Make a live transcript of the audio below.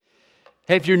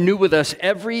Hey, if you're new with us,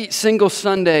 every single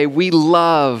Sunday we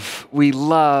love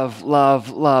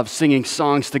singing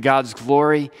songs to God's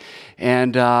glory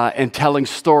and telling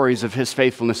stories of His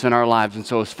faithfulness in our lives. And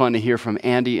so it's fun to hear from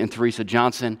Andy and Teresa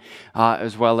Johnson,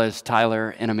 as well as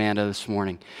Tyler and Amanda this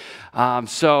morning.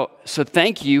 So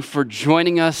thank you for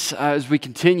joining us as we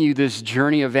continue this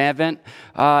journey of Advent.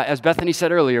 As Bethany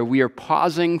said earlier, we are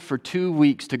pausing for 2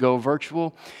 weeks to go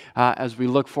virtual as we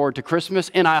look forward to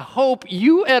Christmas. And I hope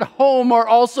you at home are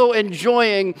also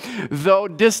enjoying, though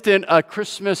distant, a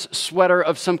Christmas sweater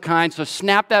of some kind. So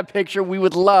snap that picture. We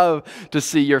would love to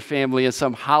see your family in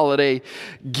some holiday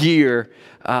gear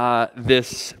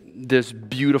this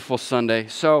beautiful Sunday.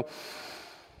 So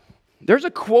there's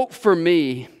a quote for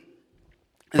me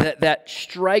that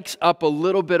strikes up a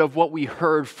little bit of what we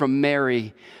heard from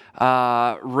Mary,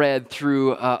 read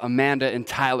through Amanda and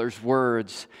Tyler's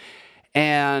words.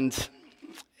 And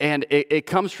it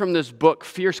comes from this book,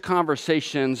 Fierce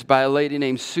Conversations, by a lady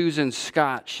named Susan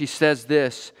Scott. She says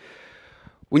this: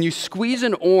 when you squeeze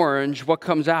an orange, what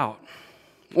comes out?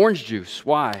 Orange juice.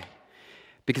 Why?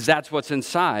 Because that's what's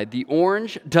inside. The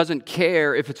orange doesn't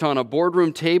care if it's on a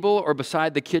boardroom table or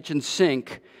beside the kitchen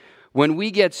sink. When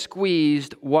we get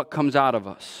squeezed, what comes out of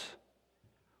us?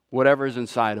 Whatever's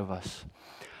inside of us.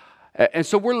 And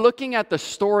so we're looking at the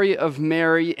story of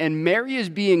Mary, and Mary is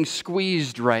being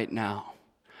squeezed right now.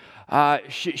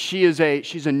 She's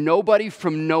a nobody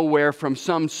from nowhere, from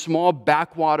some small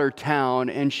backwater town,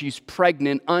 and she's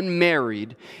pregnant,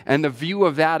 unmarried, and the view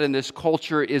of that in this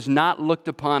culture is not looked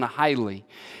upon highly.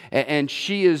 And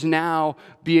she is now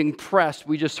being pressed.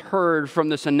 We just heard from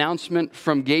this announcement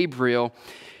from Gabriel,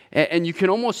 and you can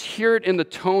almost hear it in the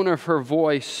tone of her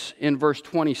voice in verse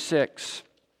 26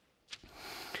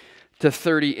 to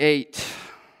 38.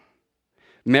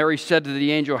 Mary said to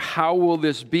the angel, "How will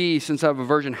this be since I have a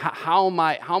virgin? How am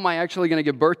I actually going to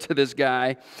give birth to this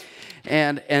guy?"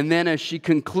 And then as she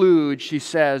concludes, she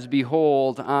says,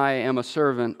 "Behold, I am a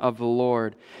servant of the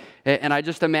Lord." And I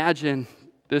just imagine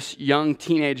this young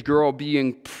teenage girl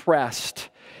being pressed.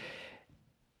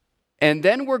 And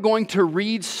then we're going to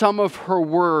read some of her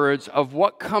words of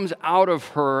what comes out of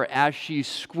her as she's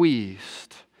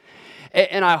squeezed.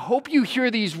 And I hope you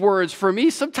hear these words. For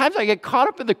me, sometimes I get caught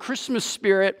up in the Christmas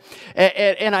spirit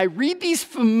and I read these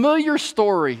familiar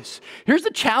stories. Here's the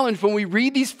challenge: when we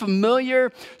read these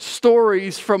familiar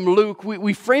stories from Luke,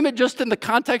 we frame it just in the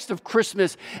context of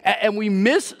Christmas and we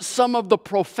miss some of the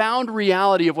profound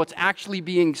reality of what's actually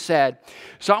being said.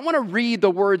 So I want to read the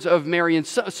words of Mary. And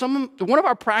one of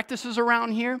our practices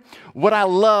around here, what I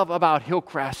love about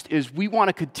Hillcrest is we want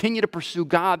to continue to pursue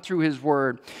God through His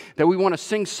Word, that we want to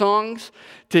sing songs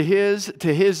to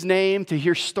his name, to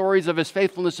hear stories of His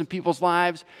faithfulness in people's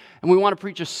lives. And we want to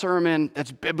preach a sermon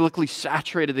that's biblically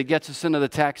saturated, that gets us into the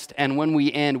text. And when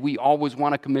we end, we always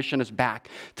want to commission us back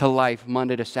to life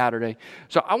Monday to Saturday.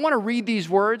 So I want to read these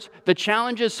words. The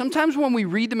challenge is sometimes when we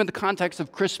read them in the context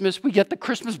of Christmas, we get the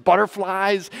Christmas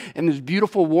butterflies and this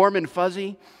beautiful warm and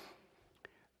fuzzy.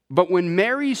 But when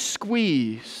Mary's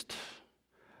squeezed,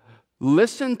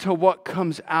 listen to what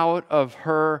comes out of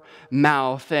her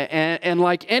mouth. And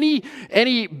like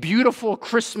any beautiful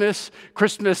Christmas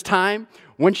time,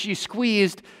 when she's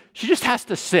squeezed, she just has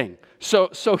to sing. So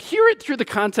hear it through the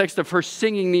context of her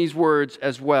singing these words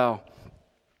as well.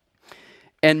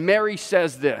 And Mary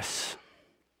says this: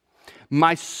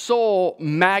 "My soul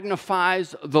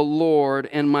magnifies the Lord,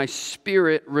 and my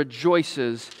spirit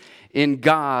rejoices in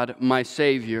God my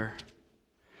Savior.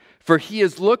 For He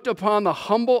has looked upon the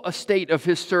humble estate of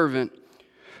His servant.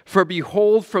 For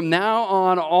behold, from now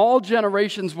on all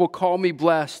generations will call me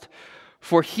blessed.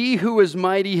 For He who is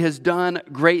mighty has done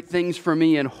great things for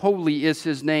me, and holy is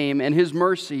His name, and His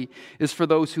mercy is for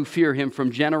those who fear Him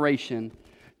from generation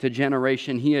to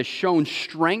generation. He has shown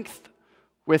strength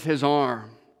with His arm.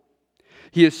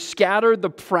 He has scattered the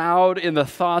proud in the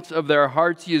thoughts of their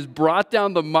hearts. He has brought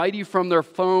down the mighty from their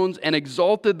thrones and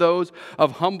exalted those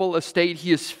of humble estate.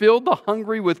 He has filled the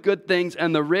hungry with good things,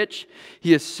 and the rich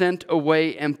He has sent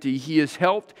away empty. He has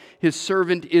helped His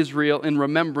servant Israel in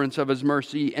remembrance of His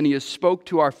mercy, and He has spoke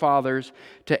to our fathers,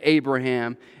 to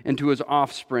Abraham, and to his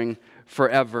offspring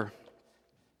forever."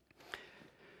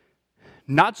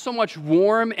 Not so much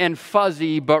warm and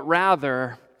fuzzy, but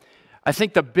rather, I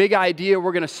think the big idea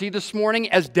we're going to see this morning,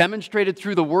 as demonstrated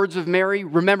through the words of Mary,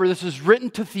 remember this is written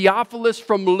to Theophilus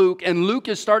from Luke, and Luke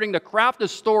is starting to craft a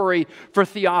story for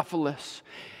Theophilus.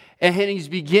 And he's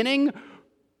beginning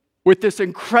with this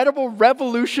incredible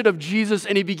revolution of Jesus,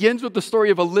 and he begins with the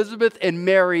story of Elizabeth and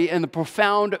Mary and the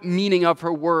profound meaning of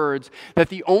her words, that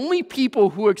the only people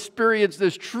who experience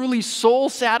this truly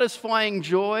soul-satisfying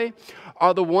joy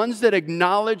are the ones that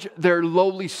acknowledge their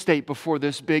lowly state before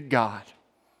this big God.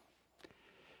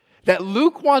 That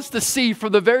Luke wants to see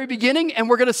from the very beginning, and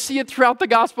we're going to see it throughout the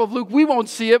Gospel of Luke. We won't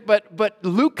see it, but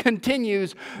Luke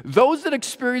continues. Those that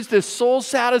experience this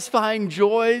soul-satisfying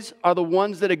joys are the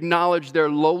ones that acknowledge their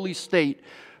lowly state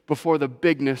before the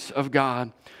bigness of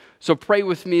God. So pray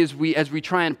with me as we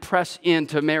try and press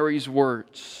into Mary's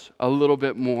words a little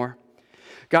bit more.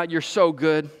 God, you're so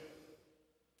good.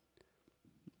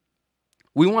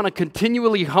 We want to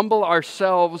continually humble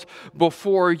ourselves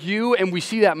before you, and we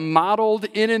see that modeled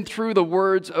in and through the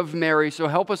words of Mary. So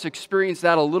help us experience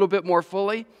that a little bit more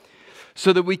fully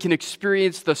so that we can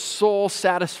experience the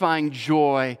soul-satisfying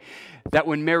joy that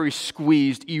when Mary's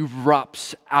squeezed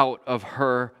erupts out of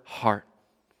her heart.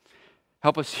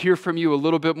 Help us hear from you a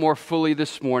little bit more fully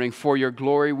this morning. For your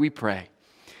glory we pray.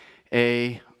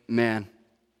 Amen.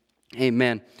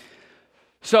 Amen.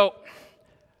 So,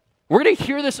 we're going to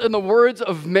hear this in the words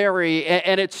of Mary,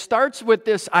 and it starts with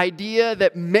this idea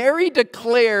that Mary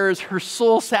declares her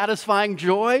soul-satisfying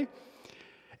joy,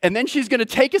 and then she's going to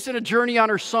take us in a journey on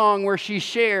her song where she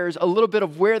shares a little bit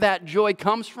of where that joy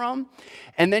comes from,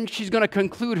 and then she's going to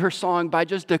conclude her song by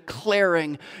just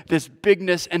declaring this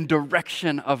bigness and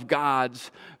direction of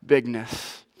God's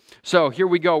bigness. So here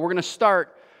we go. We're going to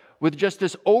start with just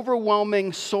this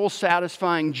overwhelming,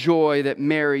 soul-satisfying joy that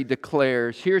Mary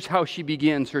declares. Here's how she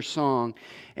begins her song.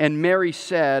 And Mary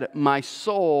said, "My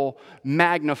soul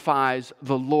magnifies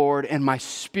the Lord, and my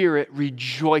spirit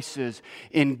rejoices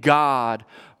in God,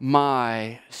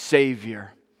 my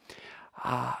Savior."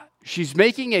 She's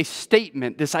making a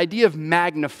statement, this idea of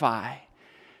magnify.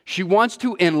 She wants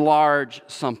to enlarge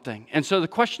something. And so the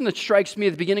question that strikes me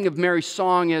at the beginning of Mary's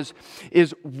song is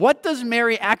what does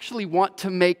Mary actually want to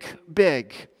make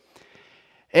big?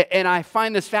 And I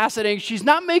find this fascinating. She's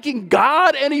not making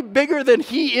God any bigger than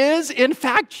He is. In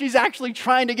fact, she's actually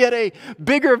trying to get a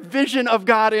bigger vision of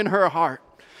God in her heart.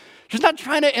 She's not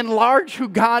trying to enlarge who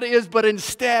God is, but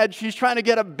instead she's trying to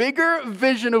get a bigger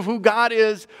vision of who God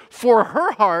is for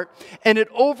her heart, and it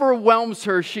overwhelms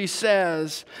her. She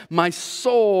says, "My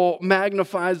soul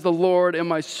magnifies the Lord, and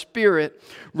my spirit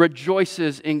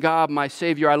rejoices in God, my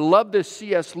Savior." I love this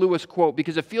C.S. Lewis quote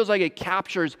because it feels like it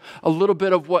captures a little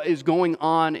bit of what is going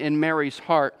on in Mary's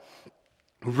heart.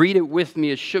 Read it with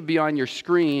me. It should be on your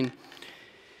screen.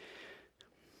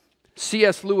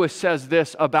 C.S. Lewis says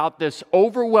this about this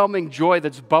overwhelming joy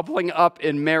that's bubbling up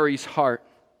in Mary's heart.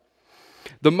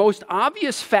 "The most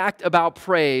obvious fact about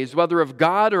praise, whether of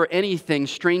God or anything,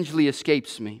 strangely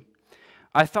escapes me.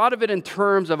 I thought of it in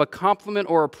terms of a compliment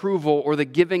or approval or the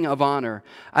giving of honor.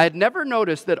 I had never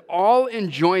noticed that all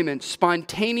enjoyment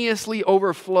spontaneously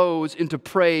overflows into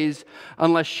praise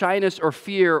unless shyness or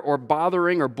fear or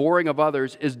bothering or boring of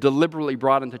others is deliberately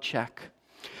brought into check.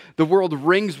 The world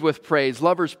rings with praise.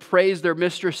 Lovers praise their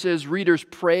mistresses. Readers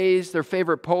praise their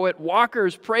favorite poet.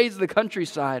 Walkers praise the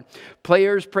countryside.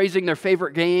 Players praising their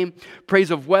favorite game.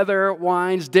 Praise of weather,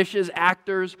 wines, dishes,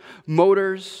 actors,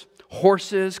 motors,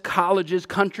 horses, colleges,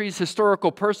 countries,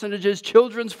 historical personages,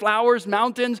 children's flowers,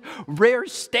 mountains, rare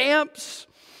stamps,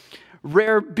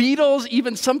 rare beetles,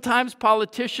 even sometimes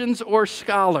politicians or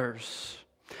scholars.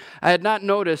 I had not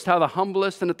noticed how the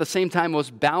humblest and at the same time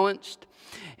most balanced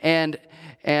and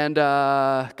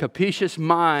capacious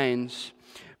minds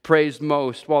praised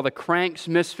most, while the cranks,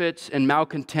 misfits, and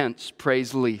malcontents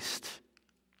praised least.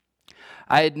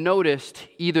 I had noticed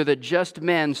either that just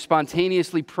men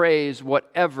spontaneously praise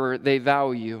whatever they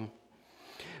value.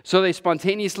 So they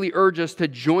spontaneously urge us to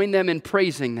join them in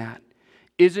praising that.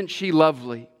 Isn't she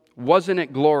lovely? Wasn't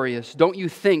it glorious? Don't you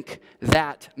think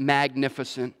that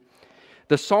magnificent?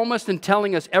 The psalmist, in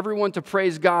telling us everyone to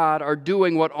praise God, are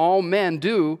doing what all men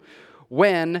do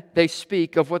when they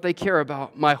speak of what they care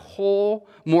about. My whole,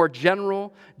 more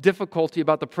general difficulty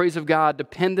about the praise of God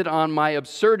depended on my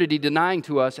absurdity denying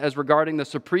to us as regarding the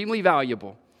supremely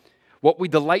valuable, what we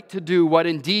delight to do, what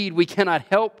indeed we cannot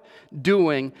help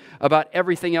doing about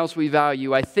everything else we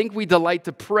value. I think we delight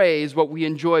to praise what we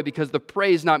enjoy because the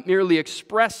praise not merely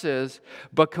expresses,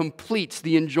 but completes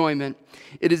the enjoyment.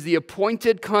 It is the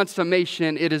appointed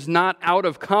consummation. It is not out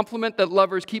of compliment that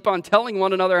lovers keep on telling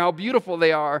one another how beautiful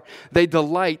they are. Their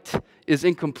delight is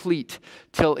incomplete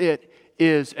till it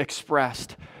is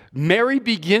expressed. Mary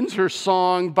begins her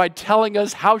song by telling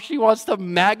us how she wants to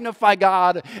magnify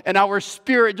God, and our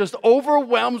spirit just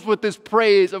overwhelms with this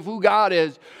praise of who God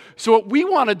is. So what we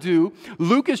want to do,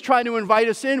 Luke is trying to invite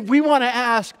us in, we want to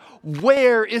ask,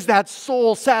 where is that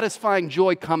soul-satisfying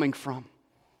joy coming from?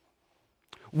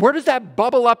 Where does that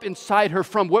bubble up inside her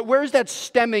from? Where is that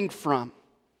stemming from?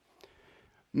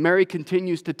 Mary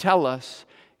continues to tell us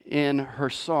in her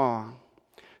song.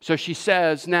 So she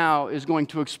says now is going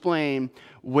to explain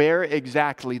where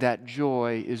exactly that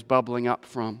joy is bubbling up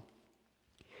from.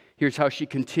 Here's how she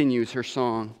continues her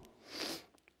song.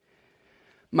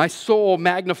 My soul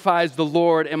magnifies the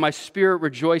Lord, and my spirit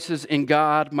rejoices in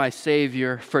God, my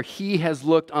Savior, for he has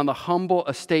looked on the humble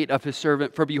estate of his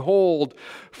servant. For behold,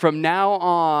 from now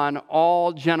on,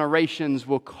 all generations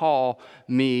will call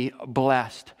me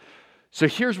blessed. So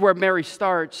here's where Mary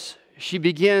starts. She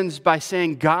begins by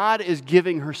saying God is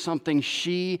giving her something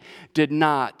she did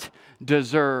not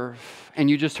deserve. And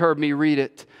you just heard me read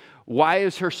it. Why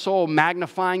is her soul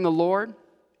magnifying the Lord?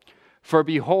 For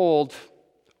behold,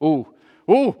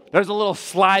 there's a little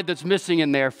slide that's missing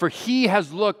in there. For he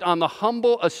has looked on the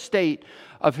humble estate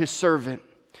of his servant.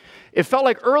 It felt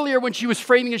like earlier when she was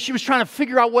framing it, she was trying to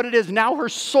figure out what it is. Now her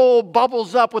soul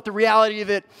bubbles up with the reality of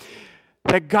it,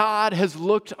 that God has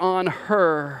looked on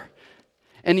her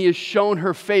and he has shown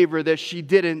her favor that she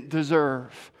didn't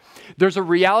deserve. There's a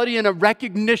reality and a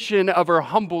recognition of her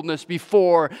humbleness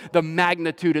before the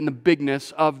magnitude and the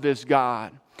bigness of this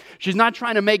God. She's not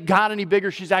trying to make God any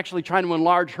bigger. She's actually trying to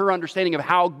enlarge her understanding of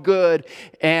how good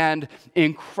and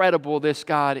incredible this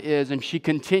God is. And she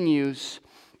continues,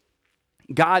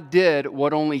 God did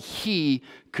what only he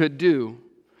could do.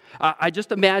 I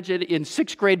just imagine in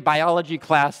 6th grade biology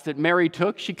class that Mary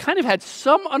took, she kind of had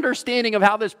some understanding of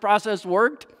how this process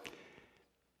worked.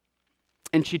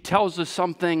 And she tells us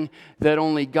something that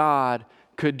only God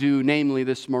could do, namely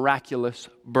this miraculous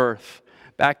birth.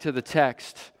 Back to the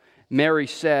text. Mary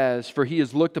says, for he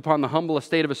has looked upon the humble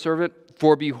estate of a servant.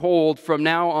 For behold, from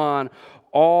now on,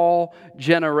 all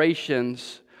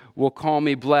generations will call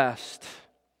me blessed.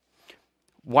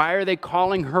 Why are they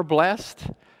calling her blessed?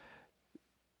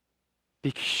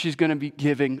 Because she's going to be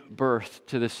giving birth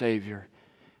to the Savior.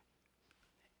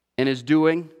 And is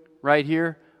doing, right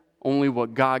here, only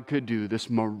what God could do, this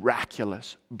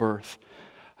miraculous birth.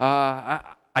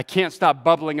 I can't stop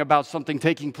bubbling about something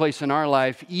taking place in our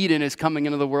life. Eden is coming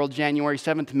into the world January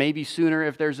 7th, maybe sooner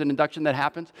if there's an induction that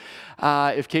happens,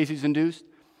 if Casey's induced.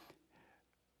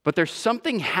 But there's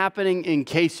something happening in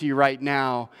Casey right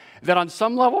now that on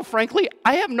some level, frankly,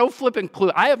 I have no flipping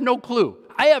clue. I have no clue.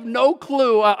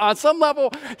 On some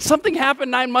level, something happened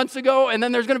 9 months ago, and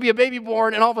then there's going to be a baby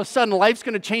born, and all of a sudden, life's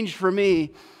going to change for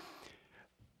me.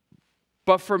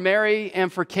 But for Mary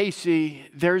and for Casey,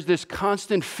 there's this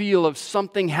constant feel of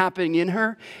something happening in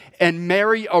her, and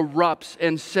Mary erupts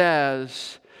and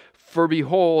says, for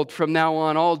behold, from now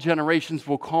on, all generations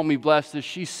will call me blessed. As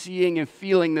she's seeing and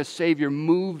feeling the Savior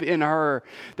move in her,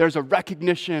 there's a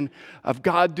recognition of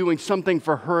God doing something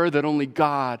for her that only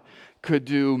God could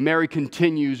do. Mary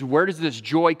continues, where does this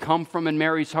joy come from in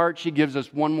Mary's heart? She gives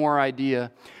us one more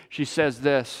idea. She says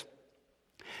this,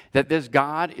 that this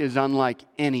God is unlike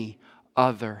any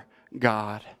other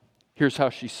God. Here's how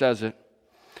she says it.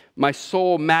 My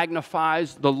soul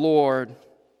magnifies the Lord,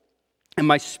 and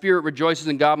my spirit rejoices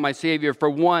in God, my Savior. For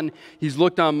one, he's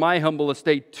looked on my humble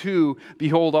estate. 2,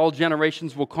 behold, all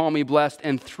generations will call me blessed.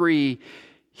 And 3,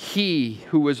 he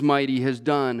who is mighty has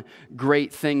done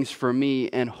great things for me,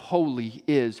 and holy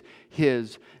is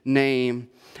his name.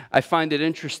 I find it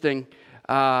interesting.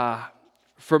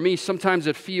 For me, sometimes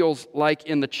it feels like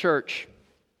in the church,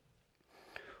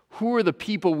 who are the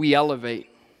people we elevate?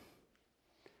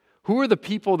 Who are the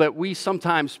people that we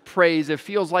sometimes praise? It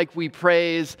feels like we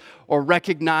praise or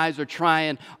recognize or try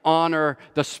and honor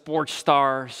the sports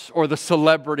stars or the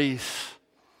celebrities,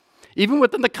 even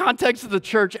within the context of the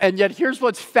church. And yet here's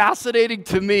what's fascinating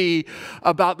to me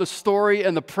about the story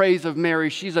and the praise of Mary.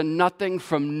 She's a nothing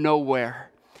from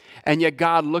nowhere. And yet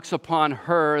God looks upon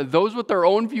her. Those with their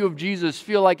own view of Jesus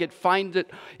feel like it finds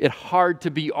it hard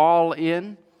to be all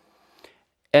in.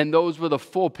 And those with a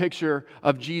full picture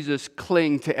of Jesus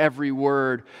cling to every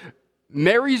word.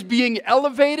 Mary's being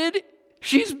elevated.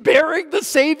 She's bearing the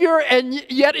Savior. And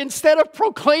yet instead of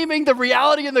proclaiming the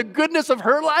reality and the goodness of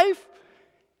her life,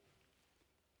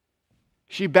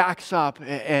 she backs up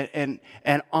and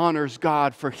honors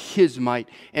God for his might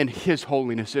and his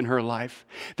holiness in her life.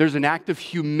 There's an act of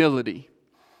humility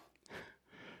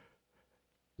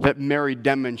that Mary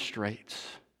demonstrates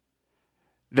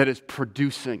that is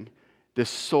producing this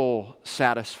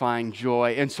soul-satisfying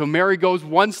joy. And so Mary goes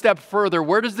one step further.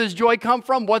 Where does this joy come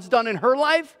from? What's done in her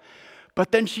life?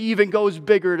 But then she even goes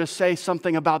bigger to say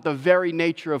something about the very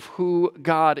nature of who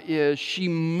God is. She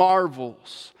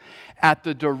marvels at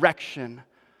the direction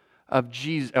of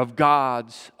Jesus, of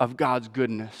God's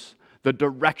goodness, the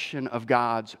direction of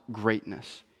God's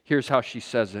greatness. Here's how she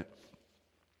says it.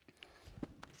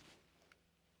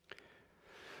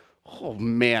 Oh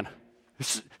man,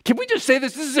 Can we just say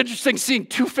this? This is interesting seeing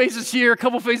two faces here, a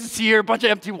couple faces here, a bunch of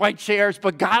empty white chairs,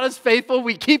 but God is faithful.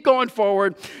 We keep going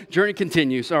forward. Journey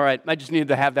continues. All right, I just needed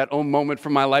to have that own moment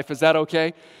from my life. Is that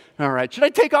okay? All right, should I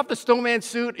take off the snowman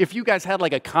suit? If you guys had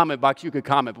like a comment box, you could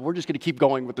comment, but we're just going to keep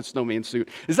going with the snowman suit.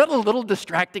 Is that a little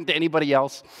distracting to anybody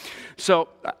else? So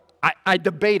I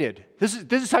debated. This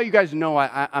is how you guys know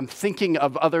I'm thinking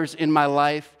of others in my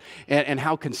life and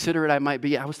how considerate I might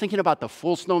be. I was thinking about the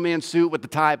full snowman suit with the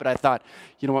tie, but I thought,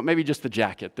 you know what, maybe just the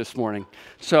jacket this morning.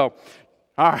 So,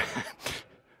 all right.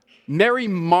 Mary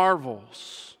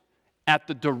marvels at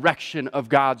the direction of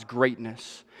God's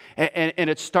greatness. And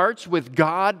it starts with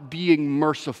God being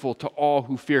merciful to all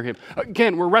who fear him.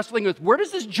 Again, we're wrestling with, where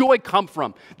does this joy come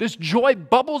from? This joy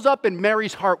bubbles up in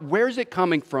Mary's heart. Where's it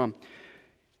coming from?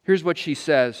 Here's what she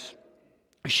says.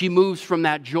 She moves from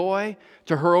that joy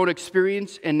to her own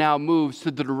experience and now moves to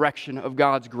the direction of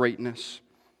God's greatness.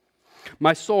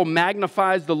 My soul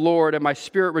magnifies the Lord, and my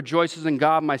spirit rejoices in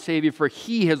God, my Savior, for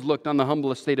he has looked on the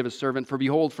humble estate of his servant. For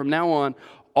behold, from now on,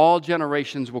 all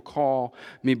generations will call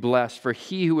me blessed. For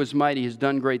he who is mighty has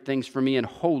done great things for me, and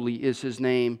holy is his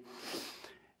name.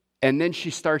 And then she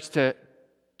starts to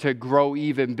grow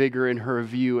even bigger in her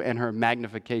view and her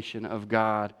magnification of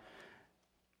God.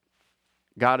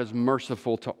 God is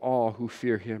merciful to all who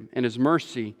fear him, and his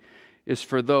mercy is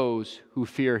for those who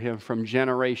fear him from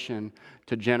generation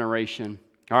to generation.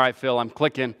 All right, Phil, I'm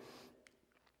clicking,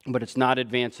 but it's not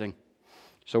advancing.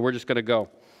 So we're just going to go.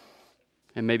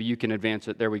 And maybe you can advance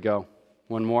it. There we go.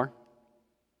 One more.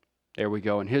 There we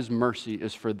go. And his mercy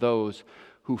is for those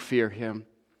who fear him.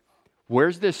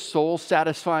 Where's this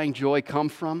soul-satisfying joy come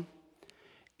from?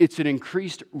 It's an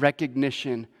increased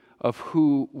recognition of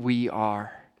who we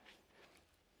are.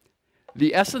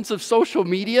 The essence of social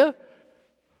media,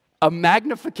 a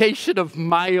magnification of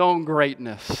my own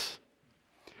greatness.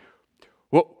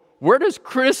 Well, where does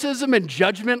criticism and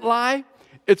judgment lie?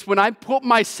 It's when I put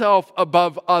myself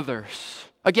above others.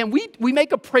 Again, we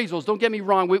make appraisals. Don't get me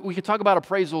wrong. We can talk about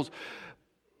appraisals.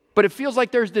 But it feels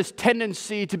like there's this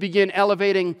tendency to begin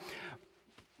elevating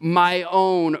my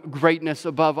own greatness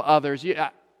above others.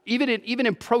 Even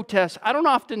in protests, I don't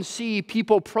often see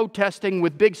people protesting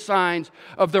with big signs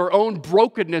of their own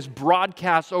brokenness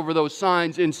broadcast over those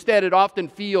signs. Instead, it often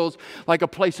feels like a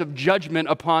place of judgment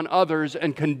upon others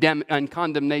and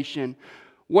condemnation.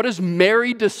 What does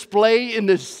Mary display in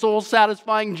this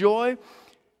soul-satisfying joy?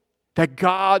 That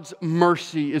God's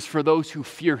mercy is for those who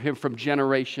fear him from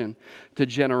generation to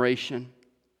generation.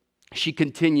 She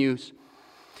continues,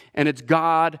 and it's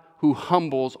God who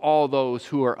humbles all those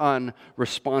who are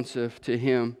unresponsive to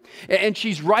him. And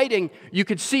she's writing, you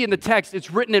could see in the text, it's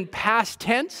written in past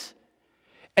tense.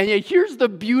 And yet here's the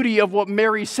beauty of what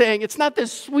Mary's saying. It's not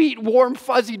this sweet, warm,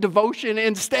 fuzzy devotion.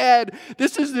 Instead,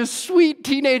 this is this sweet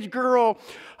teenage girl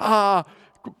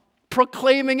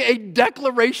proclaiming a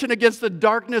declaration against the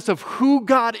darkness of who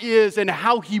God is and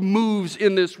how he moves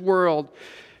in this world.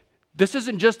 This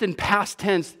isn't just in past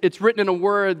tense. It's written in a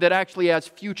word that actually has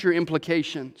future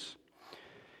implications.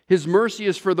 His mercy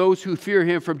is for those who fear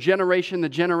him from generation to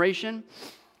generation.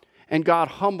 And God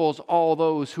humbles all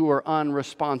those who are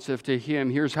unresponsive to him.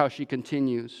 Here's how she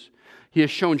continues. He has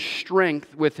shown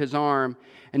strength with his arm,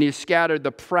 and he has scattered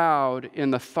the proud in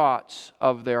the thoughts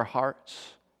of their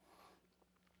hearts.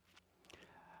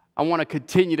 I want to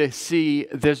continue to see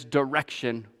this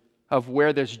direction of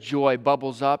where this joy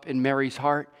bubbles up in Mary's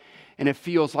heart. And it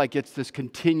feels like it's this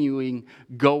continuing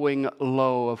going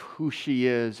low of who she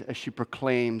is as she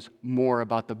proclaims more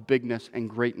about the bigness and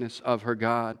greatness of her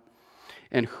God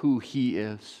and who he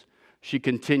is. She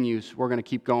continues. We're going to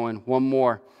keep going. One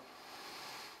more.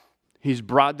 He's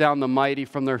brought down the mighty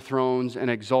from their thrones and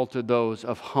exalted those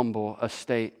of humble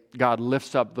estate. God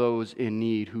lifts up those in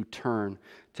need who turn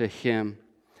to him.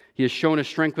 He has shown his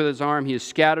strength with his arm. He has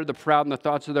scattered the proud in the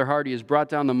thoughts of their heart. He has brought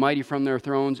down the mighty from their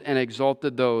thrones and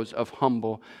exalted those of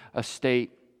humble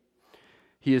estate.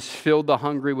 He has filled the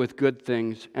hungry with good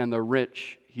things, and the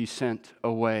rich he sent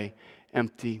away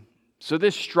empty. So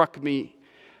this struck me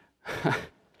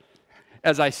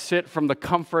as I sit from the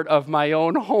comfort of my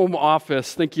own home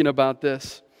office thinking about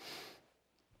this,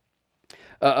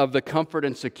 of the comfort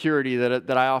and security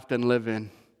that I often live in.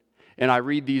 And I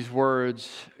read these words,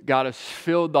 God has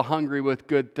filled the hungry with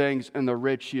good things, and the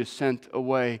rich he has sent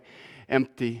away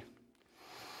empty.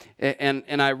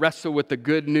 And I wrestle with the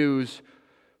good news.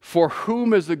 For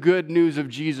whom is the good news of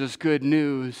Jesus good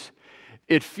news?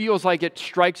 It feels like it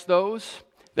strikes those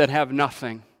that have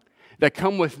nothing, that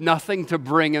come with nothing to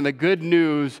bring. And the good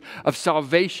news of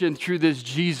salvation through this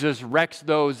Jesus wrecks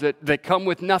those that come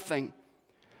with nothing.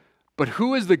 But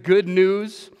who is the good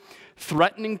news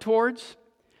threatening towards?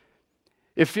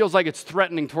 It feels like it's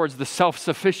threatening towards the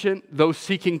self-sufficient, those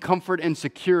seeking comfort and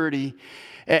security.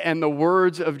 And the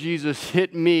words of Jesus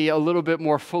hit me a little bit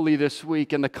more fully this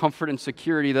week in the comfort and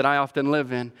security that I often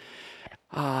live in.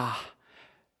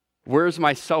 Where's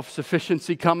my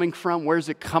self-sufficiency coming from? Where's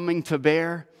it coming to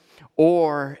bear?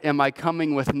 Or am I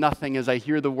coming with nothing as I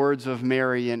hear the words of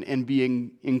Mary and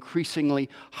being increasingly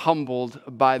humbled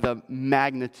by the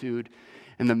magnitude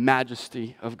and the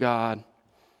majesty of God?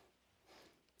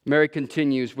 Mary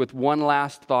continues with one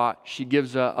last thought. She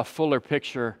gives a fuller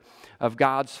picture of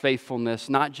God's faithfulness,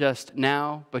 not just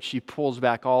now, but she pulls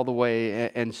back all the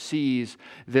way and sees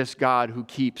this God who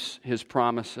keeps his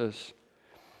promises.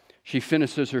 She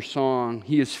finishes her song.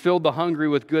 He has filled the hungry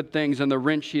with good things, and the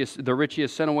rich he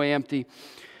has sent away empty.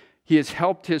 He has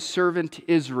helped his servant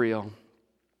Israel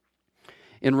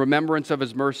in remembrance of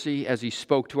his mercy as he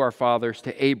spoke to our fathers,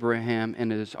 to Abraham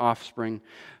and his offspring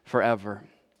forever.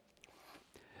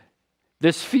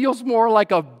 This feels more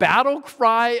like a battle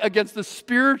cry against the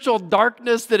spiritual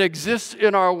darkness that exists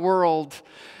in our world,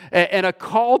 and a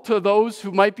call to those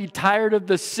who might be tired of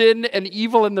the sin and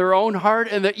evil in their own heart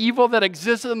and the evil that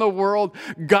exists in the world.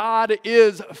 God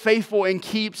is faithful and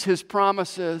keeps his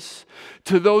promises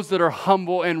to those that are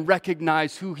humble and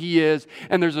recognize who he is,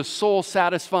 and there's a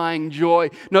soul-satisfying joy.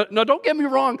 No, don't get me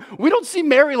wrong. We don't see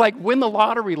Mary like win the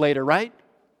lottery later, right?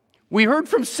 We heard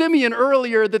from Simeon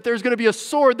earlier that there's going to be a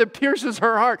sword that pierces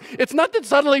her heart. It's not that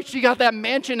suddenly she got that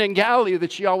mansion in Galilee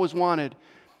that she always wanted.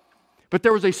 But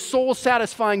there was a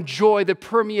soul-satisfying joy that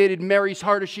permeated Mary's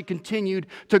heart as she continued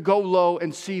to go low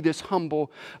and see this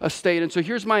humble estate. And so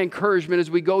here's my encouragement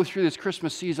as we go through this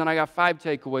Christmas season. I got 5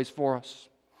 takeaways for us.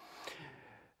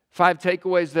 5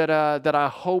 takeaways that I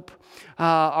hope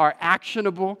are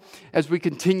actionable as we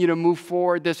continue to move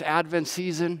forward this Advent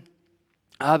season.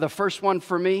 The first one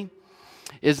for me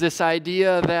is this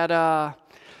idea that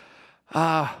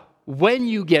when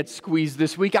you get squeezed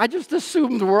this week, I just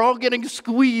assumed we're all getting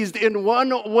squeezed in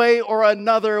one way or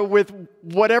another with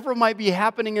whatever might be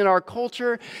happening in our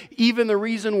culture, even the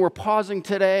reason we're pausing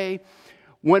today.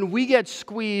 When we get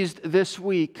squeezed this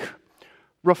week,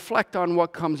 reflect on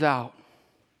what comes out.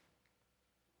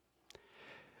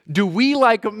 Do we,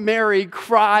 like Mary,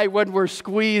 cry when we're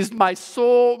squeezed? My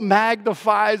soul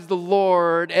magnifies the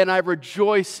Lord, and I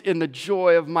rejoice in the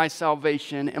joy of my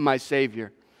salvation and my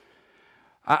Savior.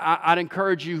 I'd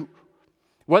encourage you,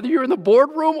 whether you're in the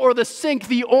boardroom or the sink,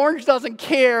 the orange doesn't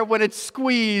care when it's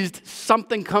squeezed.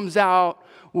 Something comes out,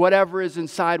 whatever is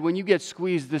inside. When you get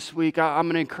squeezed this week, I'm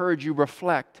going to encourage you,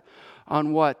 reflect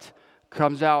on what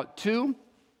comes out. 2,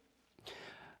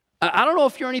 I don't know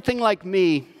if you're anything like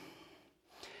me.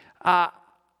 I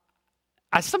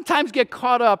sometimes get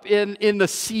caught up in the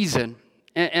season,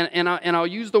 and I'll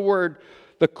use the word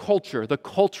the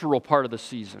cultural part of the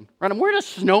season. Right? I'm wearing a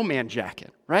snowman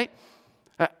jacket, right?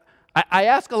 I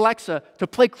asked Alexa to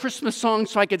play Christmas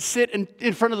songs so I could sit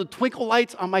in front of the twinkle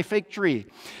lights on my fake tree.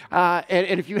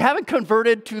 And if you haven't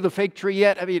converted to the fake tree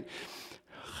yet, I mean,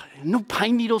 no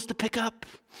pine needles to pick up.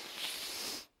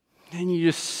 And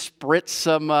you just spritz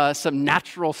some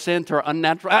natural scent or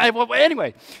unnatural.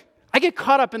 Anyway, I get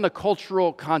caught up in the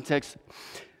cultural context.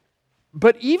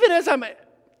 But even as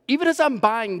I'm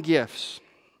buying gifts,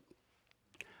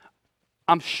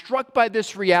 I'm struck by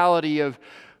this reality of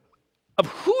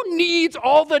who needs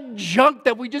all the junk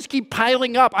that we just keep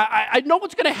piling up. I know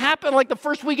what's going to happen like the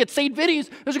first week at St. Vinny's.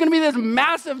 There's going to be this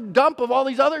massive dump of all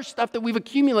these other stuff that we've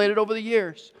accumulated over the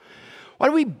years. Why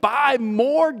do we buy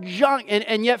more junk?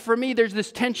 And yet for me, there's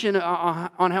this tension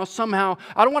on how somehow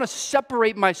I don't want to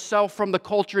separate myself from the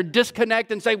culture,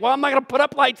 disconnect and say, well, I'm not going to put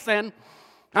up lights then.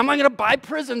 I'm not going to buy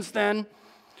prisons then.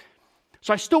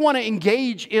 So I still want to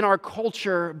engage in our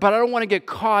culture, but I don't want to get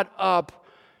caught up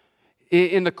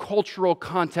in the cultural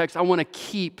context. I want to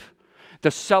keep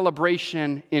the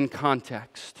celebration in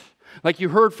context. Like you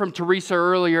heard from Teresa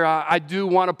earlier, I do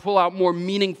want to pull out more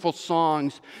meaningful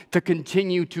songs to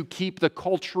continue to keep the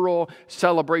cultural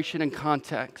celebration in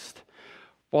context,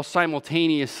 while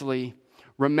simultaneously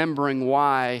remembering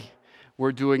why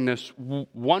we're doing this.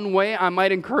 One way I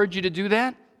might encourage you to do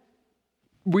that,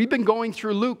 we've been going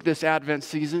through Luke this Advent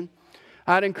season.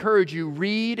 I'd encourage you,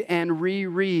 read and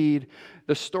reread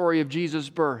the story of Jesus'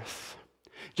 birth.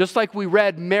 Just like we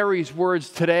read Mary's words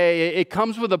today, it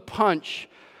comes with a punch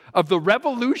of the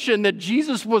revolution that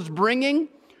Jesus was bringing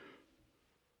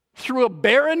through a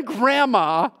barren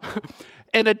grandma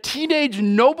and a teenage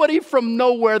nobody from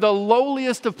nowhere, the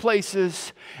lowliest of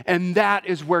places. And that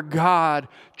is where God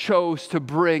chose to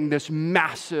bring this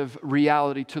massive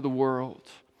reality to the world.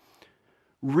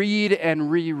 Read and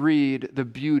reread the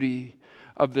beauty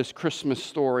of this Christmas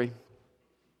story.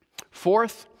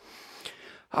 Fourth,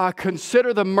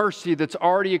 consider the mercy that's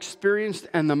already experienced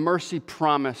and the mercy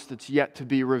promised that's yet to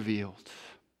be revealed.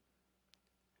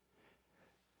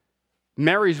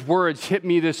 Mary's words hit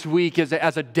me this week as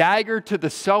a dagger to the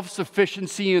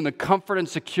self-sufficiency and the comfort and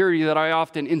security that I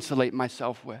often insulate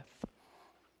myself with.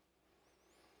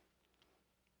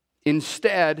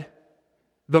 Instead,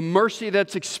 the mercy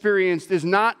that's experienced is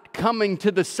not coming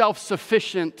to the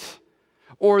self-sufficient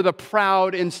or the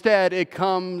proud. Instead, it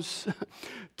comes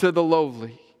to the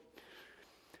lowly.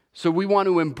 So we want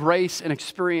to embrace and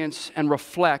experience and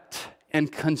reflect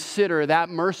and consider that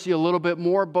mercy a little bit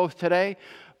more, both today,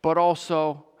 but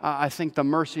also, I think, the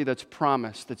mercy that's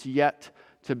promised, that's yet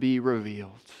to be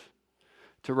revealed.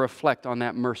 To reflect on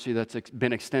that mercy that's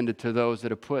been extended to those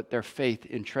that have put their faith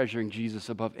in treasuring Jesus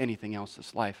above anything else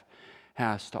this life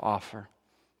has to offer.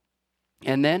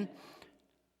 And then,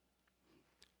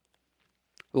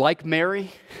 like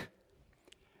Mary,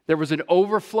 there was an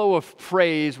overflow of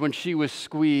praise when she was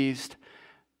squeezed.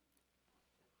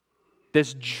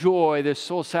 This joy, this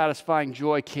soul-satisfying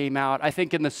joy came out. I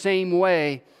think in the same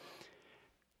way,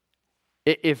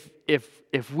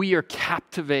 if we are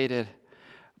captivated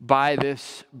by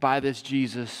this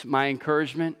Jesus, my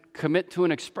encouragement, commit to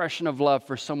an expression of love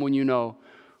for someone you know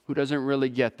who doesn't really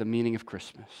get the meaning of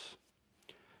Christmas.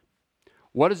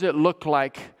 What does it look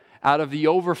like out of the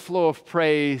overflow of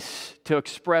praise to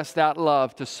express that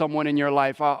love to someone in your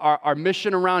life? Our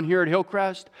mission around here at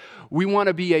Hillcrest, we want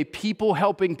to be a people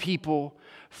helping people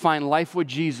find life with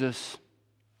Jesus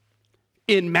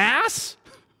in mass,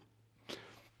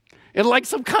 in like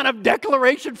some kind of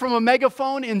declaration from a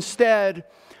megaphone. Instead,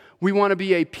 we want to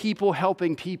be a people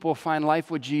helping people find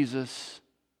life with Jesus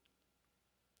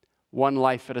one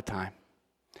life at a time.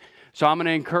 So I'm going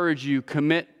to encourage you,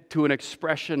 commit to an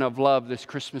expression of love this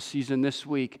Christmas season, this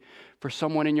week, for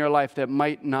someone in your life that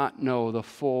might not know the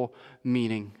full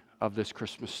meaning of this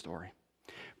Christmas story.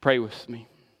 Pray with me.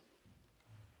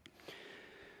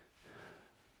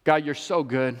 God, you're so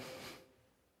good.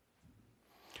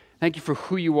 Thank you for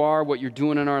who you are, what you're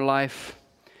doing in our life.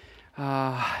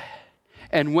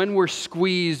 And when we're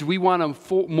squeezed, we want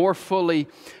to more fully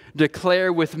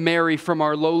declare with Mary from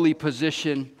our lowly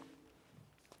position,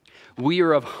 we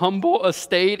are of humble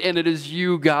estate, and it is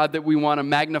you, God, that we want to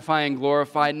magnify and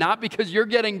glorify, not because you're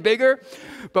getting bigger,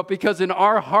 but because in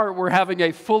our heart we're having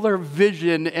a fuller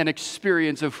vision and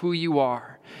experience of who you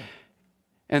are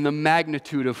and the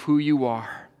magnitude of who you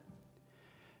are.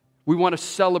 We want to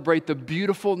celebrate the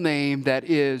beautiful name that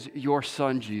is your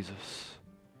Son, Jesus.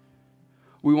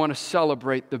 We want to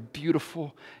celebrate the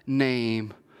beautiful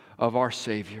name of our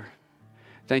Savior.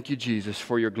 Thank you, Jesus,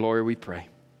 for your glory we pray.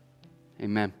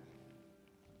 Amen.